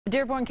The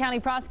Dearborn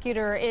County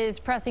prosecutor is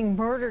pressing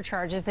murder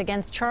charges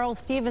against Charles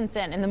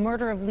Stephenson in the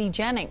murder of Leigh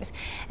Jennings.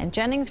 And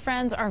Jennings'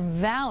 friends are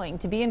vowing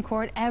to be in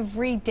court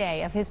every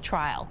day of his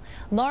trial.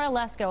 Laura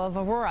Lesko of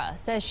Aurora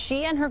says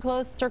she and her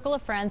close circle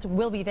of friends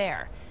will be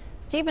there.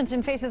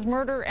 Stephenson faces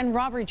murder and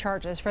robbery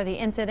charges for the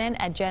incident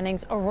at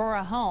Jennings'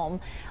 Aurora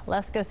home.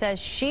 Lesko says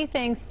she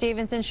thinks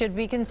Stephenson should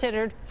be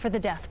considered for the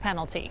death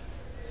penalty.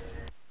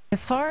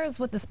 As far as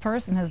what this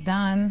person has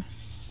done,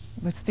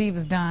 what Steve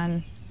has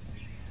done,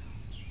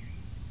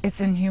 it's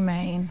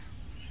inhumane.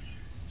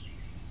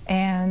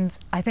 And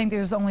I think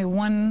there's only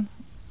one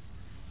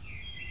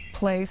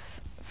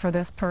place for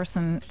this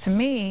person. To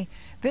me,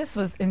 this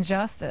was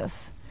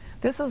injustice.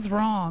 This is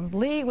wrong.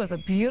 Leigh was a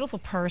beautiful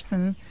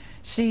person.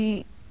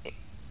 She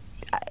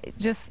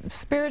just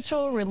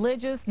spiritual,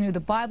 religious, knew the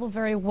Bible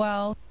very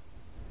well.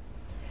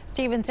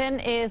 Stephenson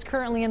is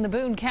currently in the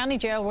Boone County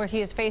Jail, where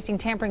he is facing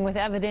tampering with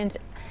evidence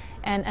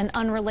and an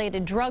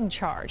unrelated drug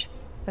charge.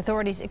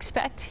 Authorities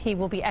expect he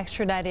will be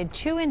extradited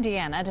to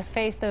Indiana to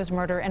face those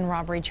murder and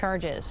robbery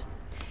charges.